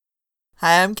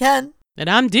Hi, I'm Ken. And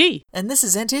I'm Dee. And this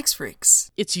is Antiques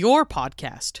Freaks. It's your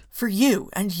podcast. For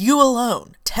you and you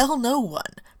alone. Tell no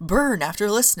one. Burn after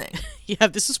listening. Yeah,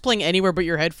 if this is playing anywhere but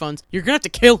your headphones, you're gonna have to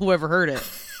kill whoever heard it.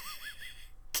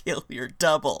 Kill your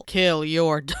double. Kill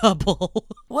your double.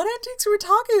 What antiques are we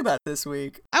talking about this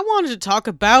week? I wanted to talk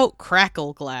about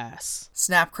crackle glass.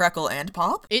 Snap, crackle, and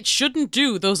pop? It shouldn't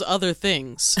do those other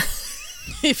things.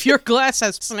 If your glass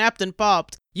has snapped and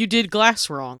popped, you did glass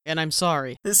wrong, and I'm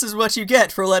sorry. This is what you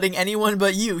get for letting anyone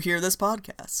but you hear this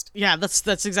podcast. Yeah,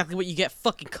 that's exactly what you get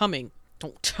fucking coming.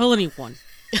 Don't tell anyone.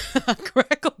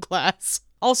 Crackle glass,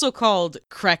 also called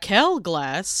craquel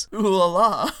glass, Ooh la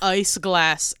la. ice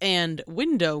glass, and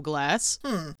window glass,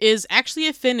 is actually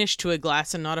a finish to a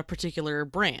glass and not a particular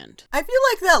brand. I feel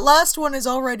like that last one is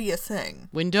already a thing.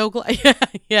 Window glass?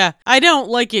 Yeah. I don't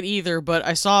like it either, but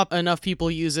I saw enough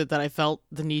people use it that I felt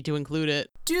the need to include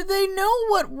it. Do they know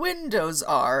what windows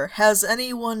are? Has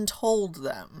anyone told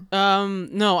them?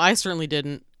 No, I certainly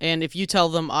didn't. And if you tell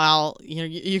them,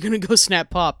 you're gonna go snap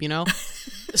pop, you know?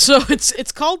 So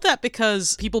it's called that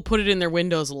because people put it in their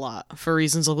windows a lot for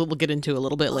reasons we'll get into a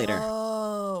little bit later.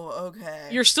 Oh, okay.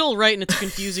 You're still right, and it's a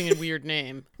confusing and weird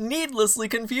name. Needlessly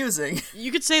confusing.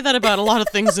 You could say that about a lot of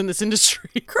things in this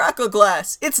industry. Crackle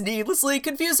glass. It's needlessly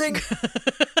confusing.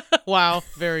 Wow,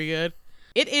 very good.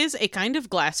 It is a kind of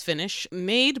glass finish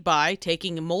made by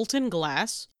taking molten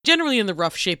glass, generally in the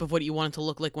rough shape of what you want it to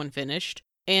look like when finished,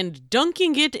 and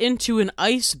dunking it into an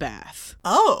ice bath.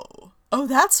 Oh,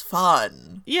 that's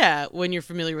fun. Yeah, when you're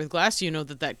familiar with glass, you know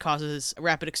that causes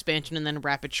rapid expansion and then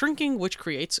rapid shrinking, which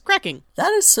creates cracking.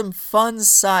 That is some fun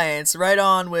science, right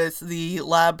on with the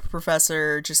lab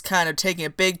professor just kind of taking a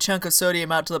big chunk of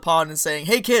sodium out to the pond and saying,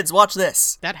 "Hey kids, watch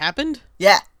this." That happened?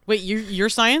 Yeah. Wait, your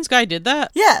science guy did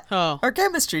that? Yeah. Oh. Our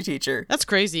chemistry teacher. That's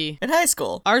crazy. In high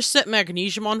school. Ours set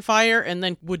magnesium on fire and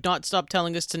then would not stop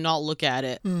telling us to not look at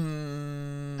it.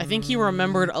 I think he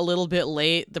remembered a little bit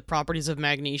late the properties of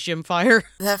magnesium fire.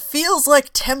 That feels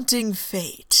like tempting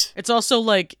fate. It's also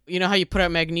like, you know how you put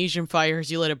out magnesium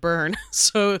fires, you let it burn.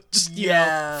 So just, you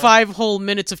know, 5 whole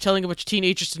minutes of telling a bunch of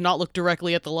teenagers to not look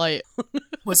directly at the light.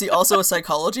 Was he also a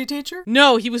psychology teacher?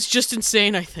 No, he was just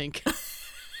insane, I think.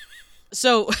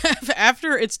 So,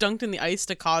 after it's dunked in the ice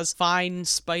to cause fine,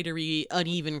 spidery,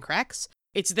 uneven cracks,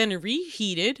 it's then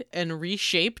reheated and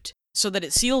reshaped so that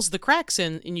it seals the cracks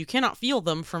in and you cannot feel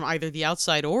them from either the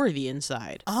outside or the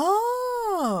inside.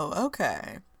 Oh,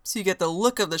 okay. So you get the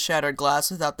look of the shattered glass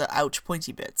without the ouch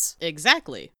pointy bits.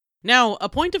 Exactly. Now, a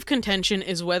point of contention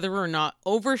is whether or not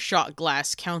overshot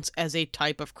glass counts as a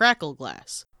type of crackle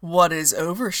glass. What is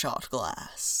overshot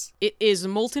glass? It is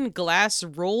molten glass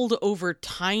rolled over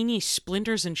tiny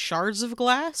splinters and shards of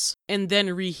glass, and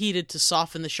then reheated to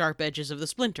soften the sharp edges of the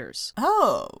splinters.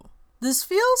 Oh. This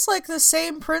feels like the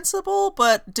same principle,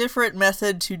 but different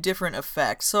method to different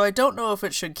effect, so I don't know if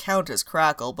it should count as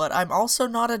crackle, but I'm also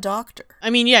not a doctor.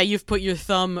 I mean, yeah, you've put your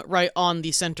thumb right on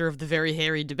the center of the very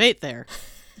hairy debate there.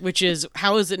 Which is,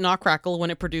 how is it not crackle when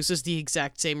it produces the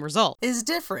exact same result? Is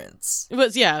difference.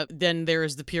 But yeah, then there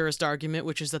is the purest argument,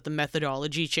 which is that the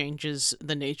methodology changes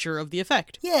the nature of the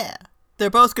effect. Yeah.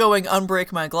 They're both going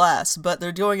unbreak my glass, but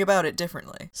they're going about it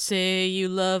differently. Say you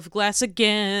love glass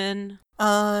again.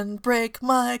 Unbreak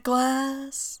my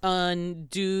glass.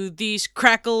 Undo these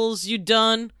crackles you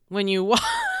done when you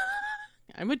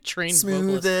I'm a trained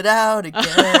Smooth vocalist. it out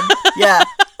again. Yeah.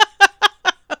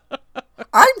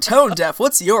 I'm tone deaf.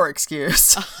 What's your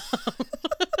excuse?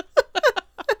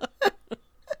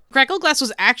 Crackle glass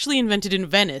was actually invented in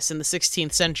Venice in the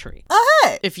 16th century. Oh,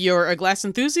 hey! If you're a glass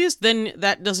enthusiast, then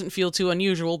that doesn't feel too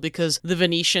unusual because the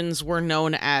Venetians were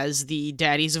known as the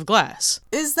daddies of glass.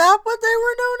 Is that what they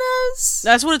were known as?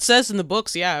 That's what it says in the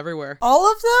books, yeah, everywhere. All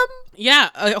of them? Yeah,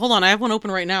 hold on, I have one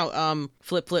open right now.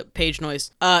 Flip, page noise.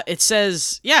 It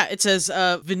says,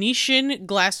 Venetian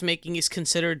glassmaking is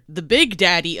considered the big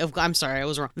daddy of, I'm sorry, I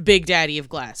was wrong. The big daddy of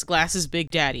glass. Glass is big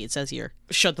daddy, it says here.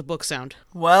 Shut the book sound.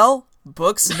 Well,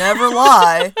 books never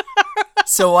lie.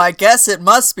 So I guess it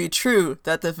must be true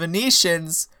that the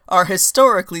Venetians are,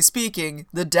 historically speaking,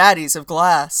 the daddies of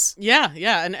glass. Yeah,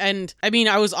 and I mean,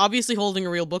 I was obviously holding a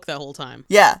real book that whole time.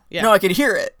 Yeah. No, I could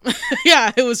hear it.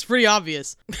 Yeah, it was pretty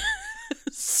obvious.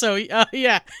 So,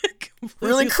 yeah.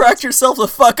 Really cracked yourself the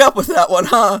fuck up with that one,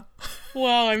 huh?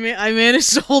 Wow, I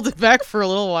managed to hold it back for a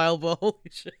little while, but holy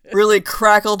shit. Really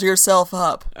crackled yourself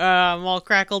up. I'm all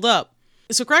crackled up.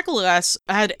 So crackle glass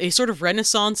had a sort of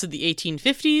renaissance in the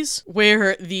 1850s,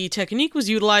 where the technique was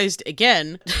utilized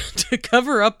again to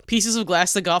cover up pieces of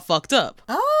glass that got fucked up.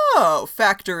 Oh. Oh,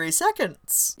 factory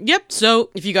seconds. Yep, so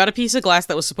if you got a piece of glass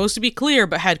that was supposed to be clear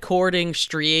but had cording,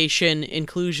 striation,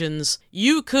 inclusions,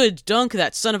 you could dunk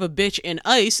that son of a bitch in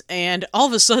ice and all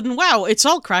of a sudden, wow, it's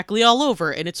all crackly all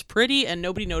over and it's pretty and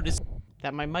nobody noticed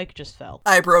that my mic just fell.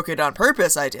 I broke it on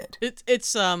purpose, I did.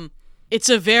 It's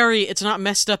not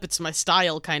messed up, it's my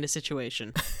style kind of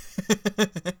situation.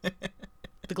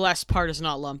 The glass part is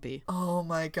not lumpy. Oh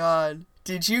my god.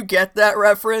 Did you get that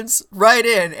reference? Write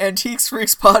in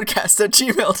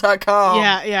antiquesfreakspodcast@gmail.com.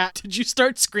 Yeah. Did you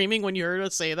start screaming when you heard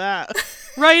us say that?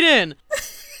 Right in.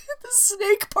 The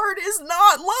snake part is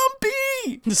not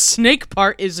lumpy! The snake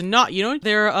part is not. You know,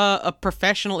 they're a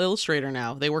professional illustrator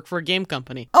now. They work for a game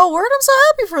company. Oh, word, I'm so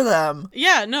happy for them.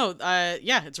 Yeah, no,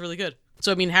 it's really good.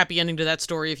 So, I mean, happy ending to that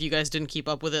story if you guys didn't keep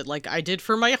up with it like I did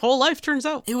for my whole life, turns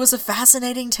out. It was a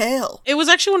fascinating tale. It was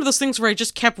actually one of those things where I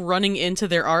just kept running into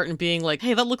their art and being like,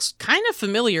 hey, that looks kind of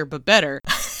familiar, but better.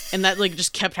 And that, like,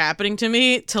 just kept happening to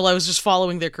me till I was just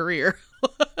following their career.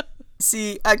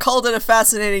 See, I called it a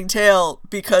fascinating tale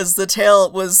because the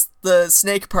tale was the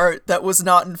snake part that was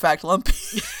not, in fact,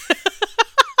 lumpy.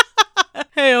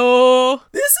 Hey-oh.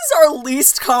 This is our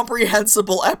least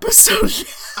comprehensible episode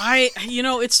yet.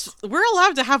 We're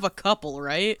allowed to have a couple,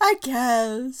 right? I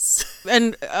guess.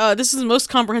 And this is the most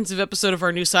comprehensive episode of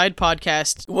our new side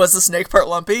podcast. Was the snake part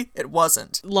lumpy? It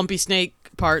wasn't. Lumpy Snake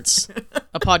Parts,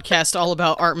 a podcast all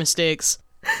about art mistakes.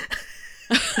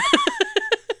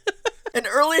 An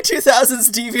early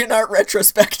 2000s DeviantArt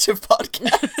retrospective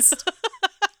podcast.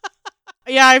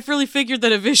 Yeah, I've really figured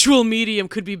that a visual medium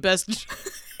could be best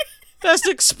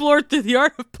explored through the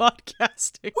art of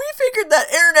podcasting. We figured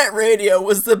that internet radio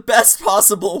was the best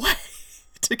possible way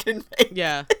to convey.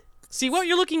 Yeah. See, what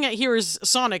you're looking at here is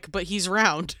Sonic, but he's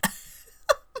round.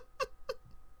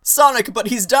 Sonic, but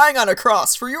he's dying on a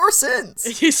cross for your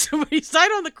sins. He's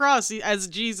died on the cross as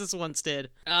Jesus once did.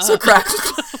 So crackle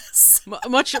glass.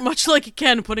 Much like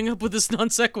Ken putting up with this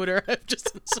non sequitur I've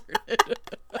just inserted.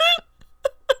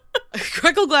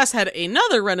 Crackle glass had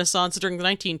another renaissance during the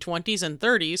 1920s and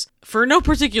 30s, for no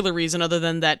particular reason other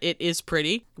than that it is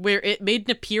pretty, where it made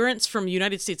an appearance from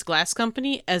United States Glass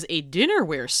Company as a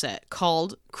dinnerware set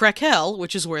called Crackle,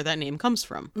 which is where that name comes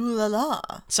from. Ooh la la.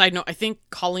 Side note, I think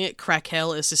calling it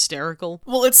Crackle is hysterical.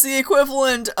 Well, it's the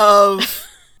equivalent of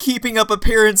Keeping Up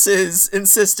Appearances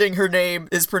insisting her name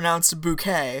is pronounced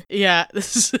Bouquet. Yeah,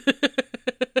 this is...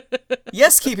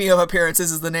 Yes, Keeping Up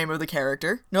Appearances is the name of the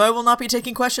character. No, I will not be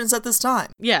taking questions at this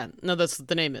time. Yeah, no, that's what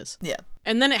the name is. Yeah.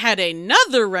 And then it had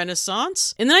another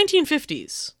renaissance in the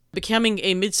 1950s, becoming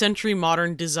a mid-century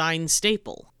modern design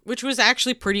staple, which was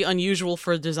actually pretty unusual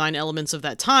for design elements of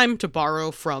that time to borrow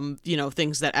from,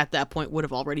 things that at that point would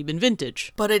have already been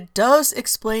vintage. But it does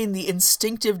explain the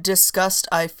instinctive disgust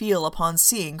I feel upon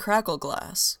seeing Crackle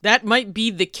Glass. That might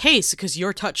be the case, because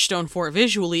your touchstone for it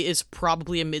visually is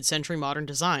probably a mid-century modern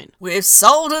design. We've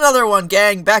solved another one,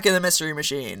 gang, back in the Mystery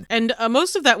Machine. And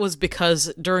most of that was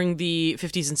because during the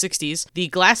 50s and 60s, the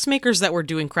glassmakers that were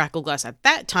doing Crackle Glass at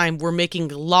that time were making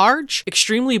large,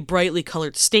 extremely brightly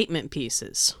colored statement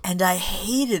pieces. And I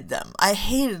hated them. I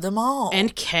hated them all.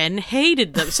 And Ken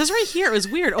hated them. It says right here, it was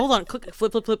weird. Hold on, click,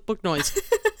 flip, book noise.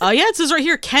 Yeah, it says right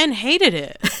here, Ken hated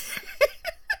it.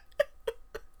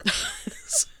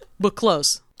 Book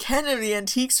close. Ken of the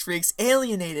Antiques Freaks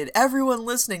alienated everyone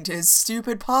listening to his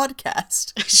stupid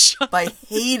podcast by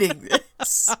hating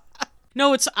this.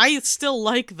 No, I still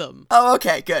like them. Oh,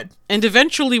 okay, good. And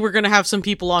eventually we're going to have some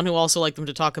people on who also like them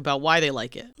to talk about why they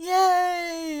like it.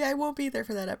 Yay! I won't be there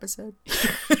for that episode.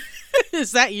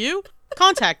 Is that you?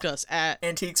 Contact us at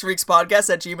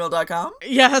antiquesfreakspodcast@gmail.com.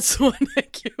 Yeah, that's the one.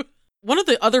 Thank you. One of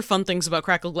the other fun things about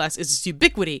Crackle Glass is its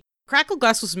ubiquity. Crackle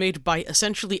Glass was made by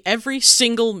essentially every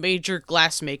single major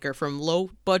glassmaker from low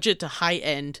budget to high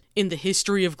end in the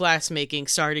history of glassmaking,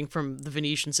 starting from the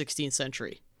Venetian 16th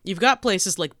century. You've got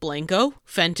places like Blanco,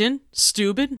 Fenton,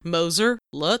 Steuben, Moser,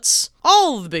 Lutz,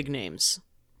 all of the big names.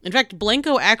 In fact,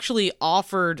 Blanco actually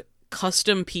offered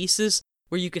custom pieces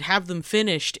where you could have them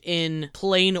finished in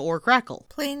plain or crackle.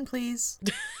 Plain, please.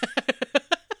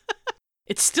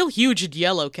 It's still huge and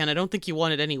yellow, Ken. I don't think you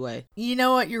want it anyway. You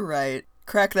know what? You're right.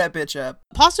 Crack that bitch up.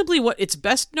 Possibly what it's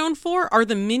best known for are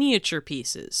the miniature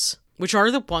pieces, which are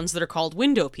the ones that are called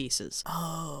window pieces.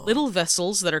 Oh. Little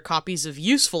vessels that are copies of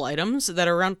useful items that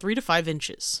are around 3 to 5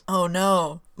 inches. Oh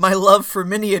no. My love for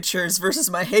miniatures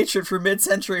versus my hatred for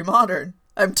mid-century modern.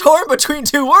 I'm torn between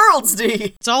two worlds,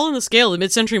 D! It's all in the scale. The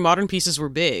mid-century modern pieces were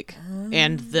big,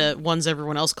 and the ones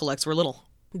everyone else collects were little.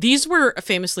 These were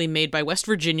famously made by West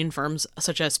Virginian firms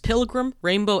such as Pilgrim,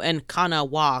 Rainbow, and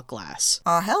Kanawha Glass.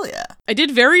 Aw, hell yeah. I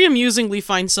did very amusingly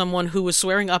find someone who was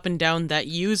swearing up and down that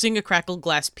using a Crackle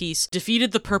Glass piece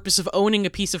defeated the purpose of owning a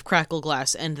piece of Crackle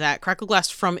Glass, and that Crackle Glass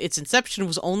from its inception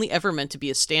was only ever meant to be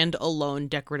a stand-alone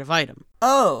decorative item.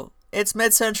 Oh, it's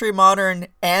mid-century modern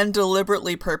and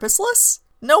deliberately purposeless?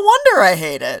 No wonder I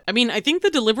hate it. I mean, I think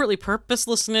the deliberately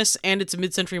purposelessness and its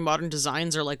mid-century modern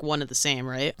designs are like one and the same,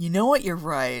 right? You know what? You're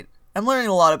right. I'm learning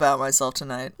a lot about myself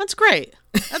tonight. That's great.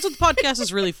 That's what the podcast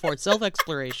is really for,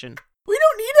 self-exploration. We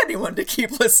don't need anyone to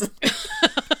keep listening.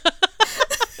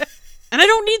 And I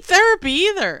don't need therapy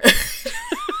either.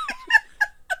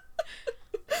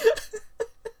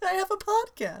 I have a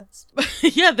podcast.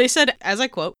 Yeah, they said, as I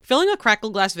quote, filling a Crackle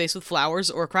Glass vase with flowers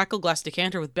or a Crackle Glass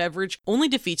decanter with beverage only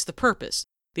defeats the purpose.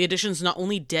 The additions not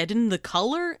only deaden the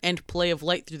color and play of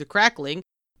light through the crackling,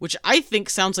 which I think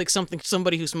sounds like something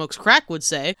somebody who smokes crack would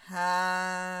say,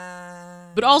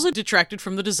 but also detracted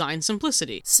from the design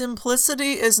simplicity.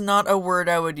 Simplicity is not a word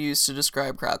I would use to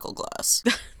describe Crackle Glass.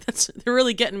 They're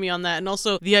really getting me on that. And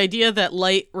also, the idea that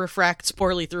light refracts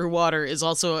poorly through water is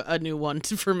also a new one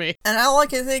for me. And all I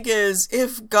can think is,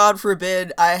 if, God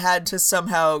forbid, I had to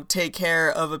somehow take care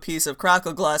of a piece of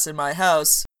Crackle Glass in my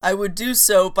house, I would do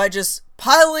so by just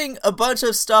piling a bunch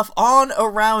of stuff on,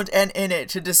 around, and in it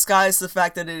to disguise the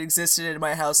fact that it existed in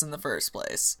my house in the first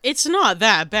place. It's not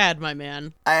that bad, my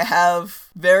man. I have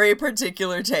very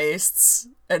particular tastes,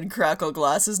 and Crackle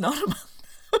Glass is not among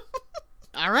them.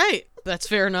 All right, that's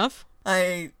fair enough.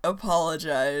 I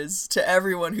apologize to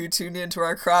everyone who tuned into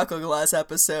our Crackle Glass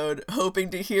episode,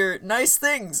 hoping to hear nice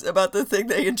things about the thing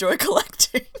they enjoy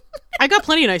collecting. I got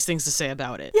plenty of nice things to say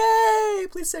about it. Yay!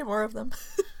 Please say more of them.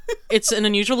 It's an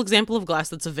unusual example of glass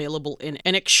that's available in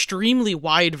an extremely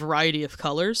wide variety of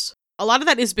colors. A lot of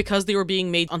that is because they were being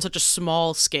made on such a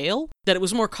small scale that it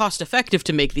was more cost effective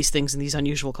to make these things in these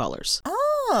unusual colors.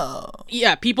 Oh.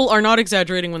 Yeah, people are not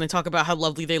exaggerating when they talk about how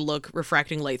lovely they look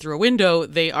refracting light through a window.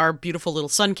 They are beautiful little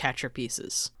sun catcher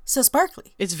pieces. So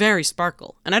sparkly. It's very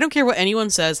sparkle. And I don't care what anyone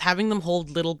says, having them hold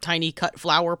little tiny cut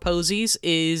flower posies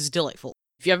is delightful.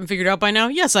 If you haven't figured out by now,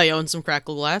 yes, I own some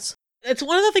Crackle Glass. It's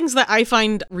one of the things that I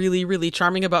find really, really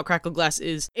charming about Crackle Glass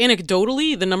is,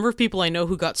 anecdotally, the number of people I know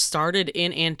who got started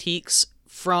in antiques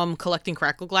from collecting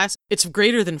Crackle Glass, it's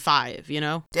greater than 5, you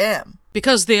know? Damn.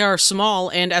 Because they are small,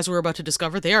 and as we're about to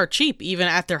discover, they are cheap, even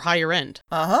at their higher end.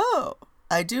 Oh.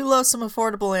 I do love some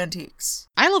affordable antiques.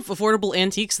 I love affordable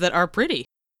antiques that are pretty.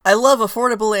 I love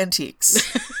affordable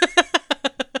antiques.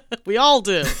 We all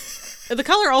do. The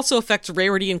color also affects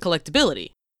rarity and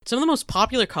collectability. Some of the most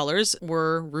popular colors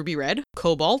were ruby red,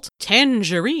 cobalt,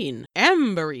 tangerine,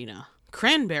 amberina,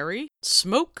 cranberry,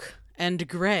 smoke, and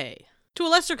gray. To a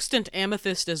lesser extent,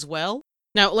 amethyst as well.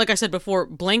 Now, like I said before,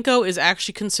 Blanco is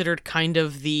actually considered kind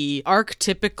of the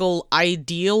archetypical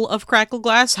ideal of Crackle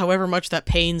Glass, however much that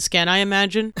pains can I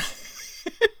imagine.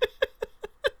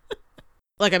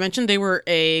 Like I mentioned, they were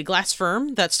a glass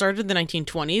firm that started in the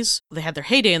 1920s. They had their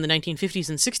heyday in the 1950s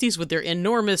and 60s with their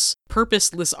enormous,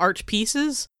 purposeless art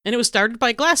pieces. And it was started by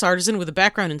a glass artisan with a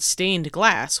background in stained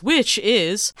glass, which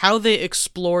is how they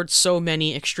explored so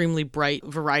many extremely bright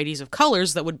varieties of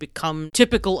colors that would become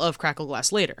typical of Crackle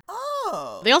Glass later.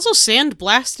 Oh. They also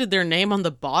sandblasted their name on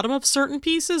the bottom of certain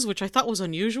pieces, which I thought was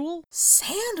unusual.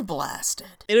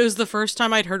 Sandblasted? It was the first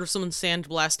time I'd heard of someone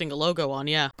sandblasting a logo on,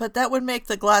 yeah. But that would make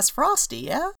the glass frosty,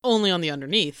 yeah? Only on the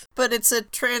underneath. But it's a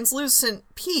translucent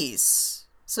piece.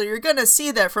 So you're gonna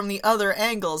see that from the other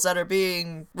angles that are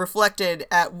being reflected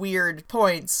at weird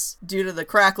points due to the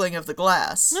crackling of the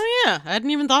glass. Oh yeah, I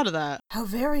hadn't even thought of that. How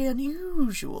very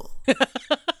unusual.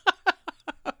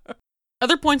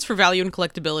 Other points for value and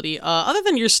collectability, other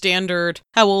than your standard,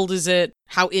 how old is it,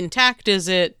 how intact is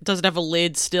it, does it have a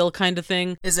lid still kind of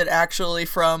thing? Is it actually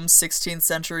from 16th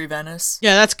century Venice?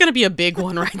 Yeah, that's gonna be a big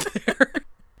one right there.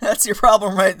 That's your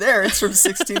problem right there. It's from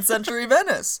 16th century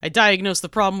Venice. I diagnosed the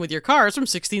problem with your car. It's from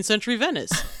 16th century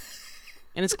Venice.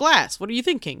 And it's glass. What are you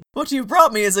thinking? What you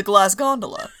brought me is a glass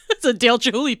gondola. It's a Dale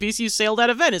Chihuly piece you sailed out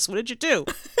of Venice. What did you do?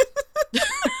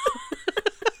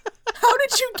 How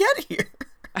did you get here?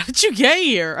 How did you get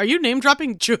here? Are you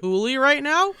name-dropping Chihuly right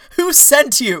now? Who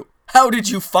sent you? How did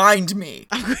you find me?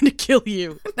 I'm going to kill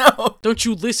you. No. Don't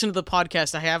you listen to the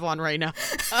podcast I have on right now.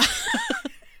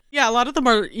 Yeah, a lot of them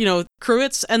are,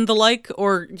 cruets and the like,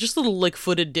 or just little,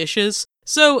 footed dishes.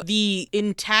 So the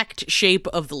intact shape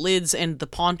of the lids and the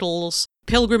pontles.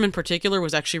 Pilgrim in particular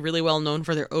was actually really well known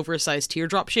for their oversized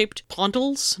teardrop-shaped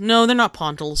pontles. No, they're not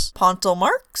pontles. Pontle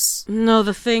marks? No,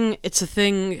 it's a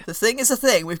thing. The thing is a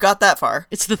thing. We've got that far.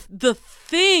 It's the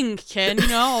thing, Ken,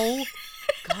 no.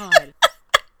 God.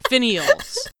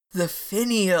 finials. The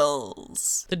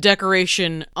finials. The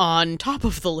decoration on top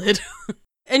of the lid.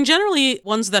 And generally,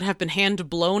 ones that have been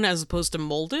hand-blown as opposed to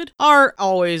molded are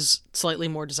always slightly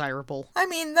more desirable. I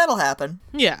mean, that'll happen.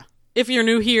 Yeah. If you're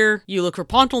new here, you look for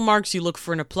pontil marks, you look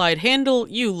for an applied handle,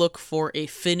 you look for a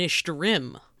finished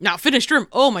rim. Now, finished rim,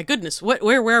 oh my goodness, where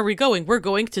are we going? We're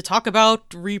going to talk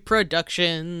about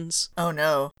reproductions. Oh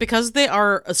no. Because they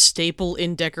are a staple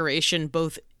in decoration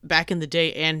both back in the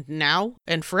day and now,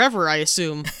 and forever, I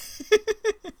assume.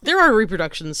 There are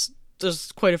reproductions.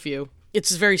 There's quite a few.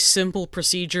 It's a very simple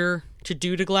procedure to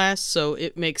do to glass, so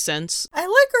it makes sense. I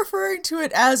like referring to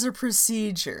it as a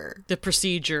procedure. The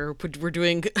procedure. We're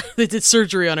doing... They did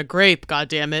surgery on a grape,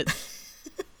 goddammit.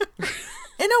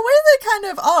 In a way they kind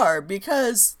of are,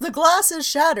 because the glass is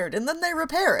shattered and then they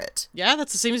repair it. Yeah,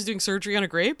 that's the same as doing surgery on a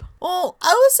grape? Well,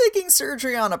 I was thinking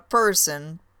surgery on a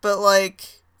person, but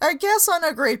I guess on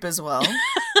a grape as well.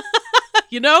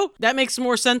 You know, that makes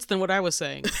more sense than what I was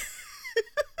saying.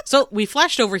 So, we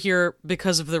flashed over here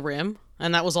because of the rim,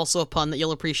 and that was also a pun that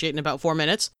you'll appreciate in about 4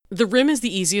 minutes. The rim is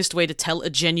the easiest way to tell a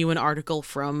genuine article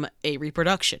from a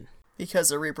reproduction.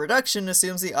 Because a reproduction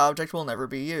assumes the object will never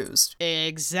be used.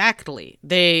 Exactly.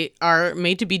 They are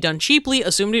made to be done cheaply,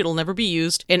 assumed it'll never be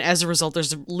used, and as a result,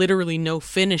 there's literally no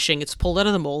finishing. It's pulled out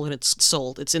of the mold and it's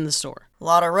sold. It's in the store. A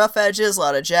lot of rough edges, a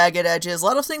lot of jagged edges, a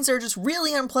lot of things that are just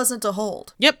really unpleasant to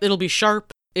hold. Yep, it'll be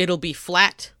sharp, it'll be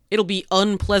flat, it'll be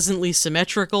unpleasantly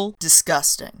symmetrical.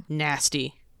 Disgusting.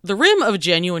 Nasty. The rim of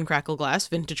genuine crackle glass,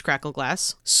 vintage crackle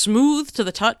glass, smooth to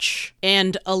the touch,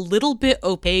 and a little bit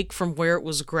opaque from where it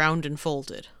was ground and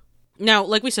folded. Now,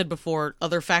 like we said before,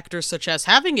 other factors such as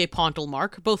having a pontil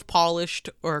mark, both polished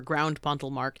or a ground pontil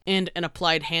mark, and an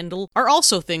applied handle are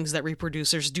also things that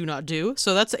reproducers do not do,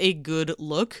 so that's a good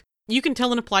look. You can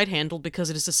tell an applied handle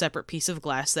because it is a separate piece of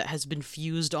glass that has been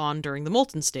fused on during the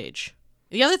molten stage.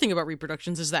 The other thing about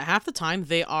reproductions is that half the time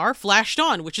they are flashed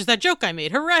on, which is that joke I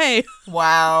made. Hooray!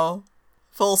 Wow.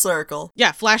 Full circle.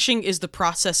 Yeah, flashing is the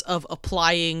process of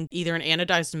applying either an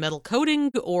anodized metal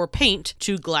coating or paint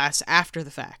to glass after the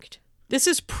fact. This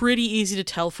is pretty easy to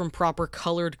tell from proper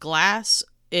colored glass.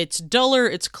 It's duller,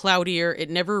 it's cloudier, it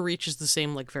never reaches the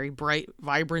same very bright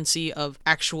vibrancy of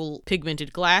actual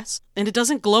pigmented glass. And it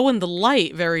doesn't glow in the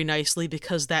light very nicely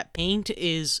because that paint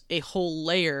is a whole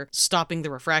layer stopping the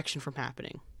refraction from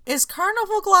happening. Is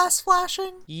carnival glass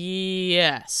flashing?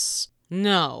 Yes.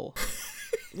 No.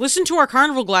 Listen to our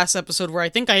carnival glass episode where I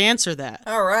think I answer that.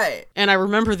 All right. And I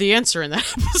remember the answer in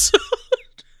that episode.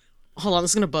 Hold on,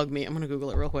 this is going to bug me. I'm going to Google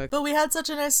it real quick. But we had such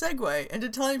a nice segue into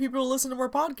telling people to listen to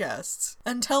more podcasts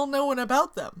and tell no one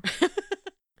about them.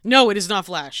 No, it is not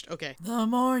flashed. Okay. The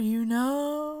more you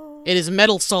know. It is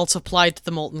metal salts applied to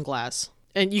the molten glass.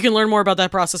 And you can learn more about that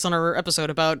process on our episode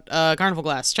about carnival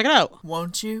glass. Check it out.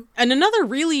 Won't you? And another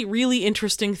really, really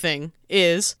interesting thing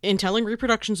is, in telling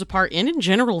reproductions apart and in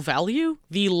general value,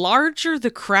 the larger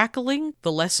the crackling,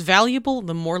 the less valuable,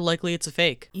 the more likely it's a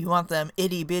fake. You want them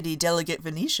itty-bitty delicate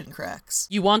Venetian cracks.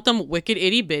 You want them wicked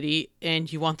itty-bitty,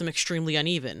 and you want them extremely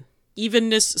uneven.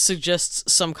 Evenness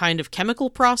suggests some kind of chemical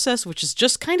process, which is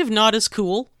just kind of not as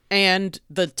cool, and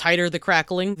the tighter the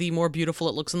crackling, the more beautiful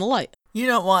it looks in the light. You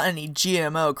don't want any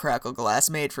GMO crackle glass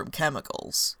made from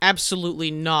chemicals. Absolutely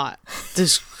not.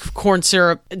 This corn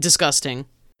syrup, disgusting.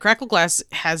 Crackle glass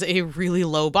has a really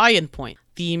low buy-in point.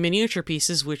 The miniature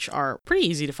pieces, which are pretty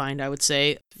easy to find, I would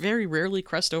say, very rarely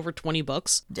crest over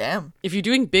 $20. Damn. If you're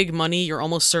doing big money, you're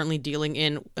almost certainly dealing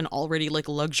in an already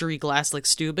luxury glass like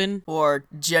Steuben. Or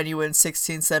genuine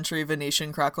 16th century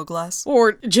Venetian crackle glass.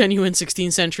 Or genuine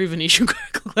 16th century Venetian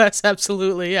crackle glass,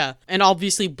 absolutely, yeah. And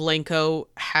obviously Blanco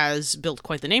has built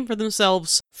quite the name for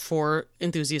themselves for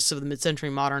enthusiasts of the mid-century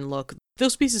modern look.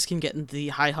 Those pieces can get into the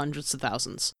high hundreds of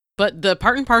thousands. But the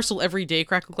part and parcel everyday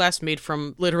crackle glass made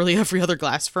from literally every other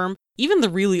glass firm, even the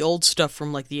really old stuff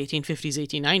from the 1850s,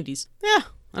 1890s, yeah,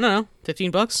 I don't know,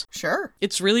 $15? Sure.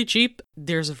 It's really cheap.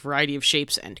 There's a variety of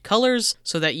shapes and colors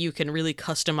so that you can really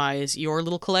customize your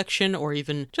little collection or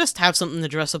even just have something to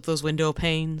dress up those window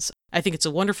panes. I think it's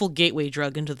a wonderful gateway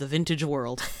drug into the vintage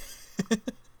world.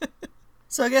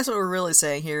 So I guess what we're really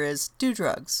saying here is do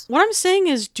drugs. What I'm saying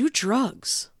is do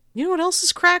drugs. You know what else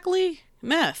is crackly?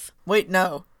 Meth. Wait,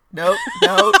 no. Nope.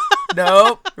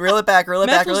 Reel it back, reel it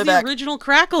back, reel it back. Meth was the original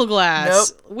crackle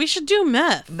glass. Nope. We should do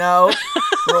meth. No.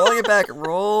 Rolling it back,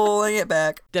 rolling it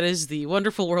back. That is the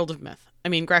wonderful world of meth. I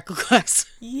mean, crackle glass.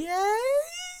 Yay.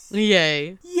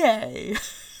 Yay. Yay.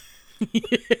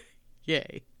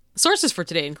 Yay. Sources for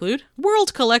today include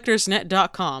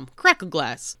worldcollectorsnet.com, crackle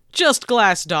glass,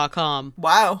 justglass.com,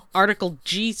 Wow. article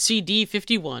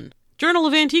GCD51,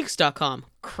 journalofantiques.com,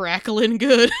 cracklin'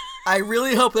 good, I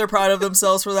really hope they're proud of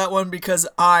themselves for that one, because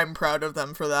I'm proud of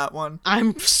them for that one.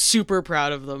 I'm super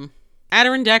proud of them.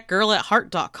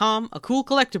 AdirondackGirl@heart.com, a cool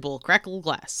collectible, Crackle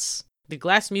Glass.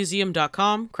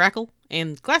 TheGlassMuseum.com, Crackle,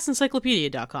 and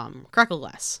GlassEncyclopedia.com, Crackle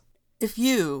Glass. If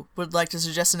you would like to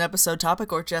suggest an episode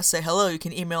topic or just say hello, you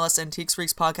can email us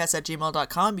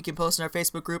antiquesfreakspodcast@gmail.com. You can post in our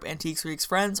Facebook group, Antiques Freaks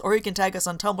Friends, or you can tag us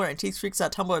on Tumblr,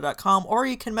 antiquesfreaks.tumblr.com, or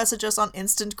you can message us on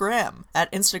Instantgram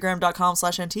at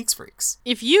instagram.com/antiquesfreaks.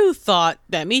 If you thought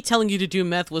that me telling you to do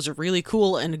meth was a really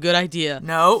cool and a good idea,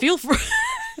 No. feel free.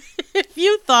 If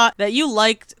you thought that you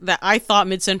liked that I thought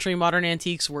mid-century modern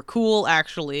antiques were cool,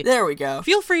 actually, There we go.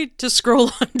 feel free to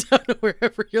scroll on down to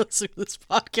wherever you listen to this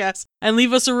podcast and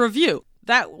leave us a review.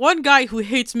 That one guy who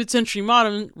hates mid-century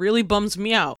modern really bums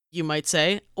me out, you might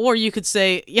say. Or you could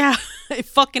say, yeah, I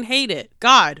fucking hate it.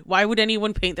 God, why would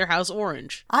anyone paint their house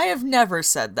orange? I have never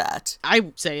said that.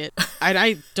 I say it.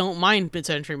 I don't mind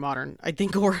mid-century modern. I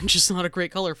think orange is not a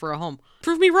great color for a home.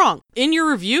 Prove me wrong. In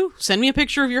your review, send me a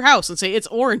picture of your house and say, it's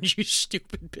orange, you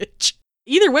stupid bitch.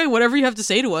 Either way, whatever you have to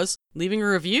say to us, leaving a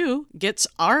review gets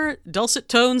our dulcet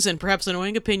tones and perhaps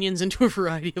annoying opinions into a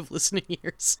variety of listening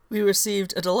ears. We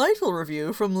received a delightful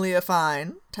review from Leah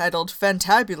Fine, titled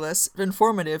Fantabulous,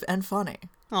 Informative, and Funny.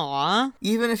 Aww.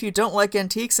 Even if you don't like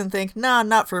antiques and think, nah,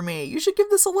 not for me, you should give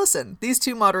this a listen. These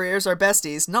two moderators are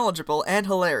besties, knowledgeable, and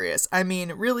hilarious. I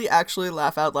mean, really actually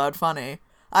laugh out loud funny.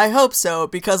 I hope so,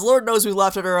 because Lord knows we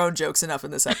laughed at our own jokes enough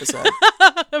in this episode.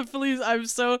 Please,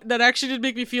 that actually did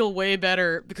make me feel way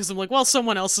better, because I'm like, well,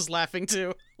 someone else is laughing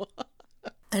too.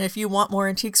 And if you want more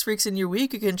Antiques Freaks in your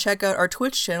week, you can check out our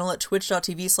Twitch channel at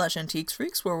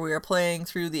twitch.tv/antiquesfreaks, where we are playing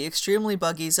through the extremely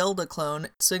buggy Zelda clone,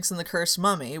 Sphinx and the Cursed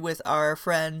Mummy, with our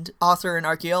friend, author, and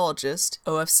archaeologist,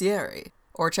 O.F. Sierra.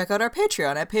 Or check out our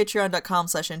Patreon at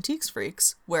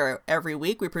patreon.com/antiquesfreaks, where every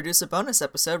week we produce a bonus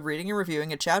episode reading and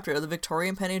reviewing a chapter of the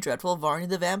Victorian Penny Dreadful Varney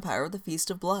the Vampire of the Feast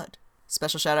of Blood.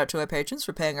 Special shout out to our patrons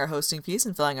for paying our hosting fees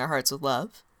and filling our hearts with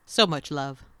love. So much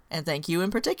love. And thank you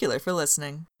in particular for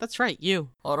listening. That's right, you.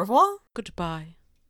 Au revoir. Goodbye.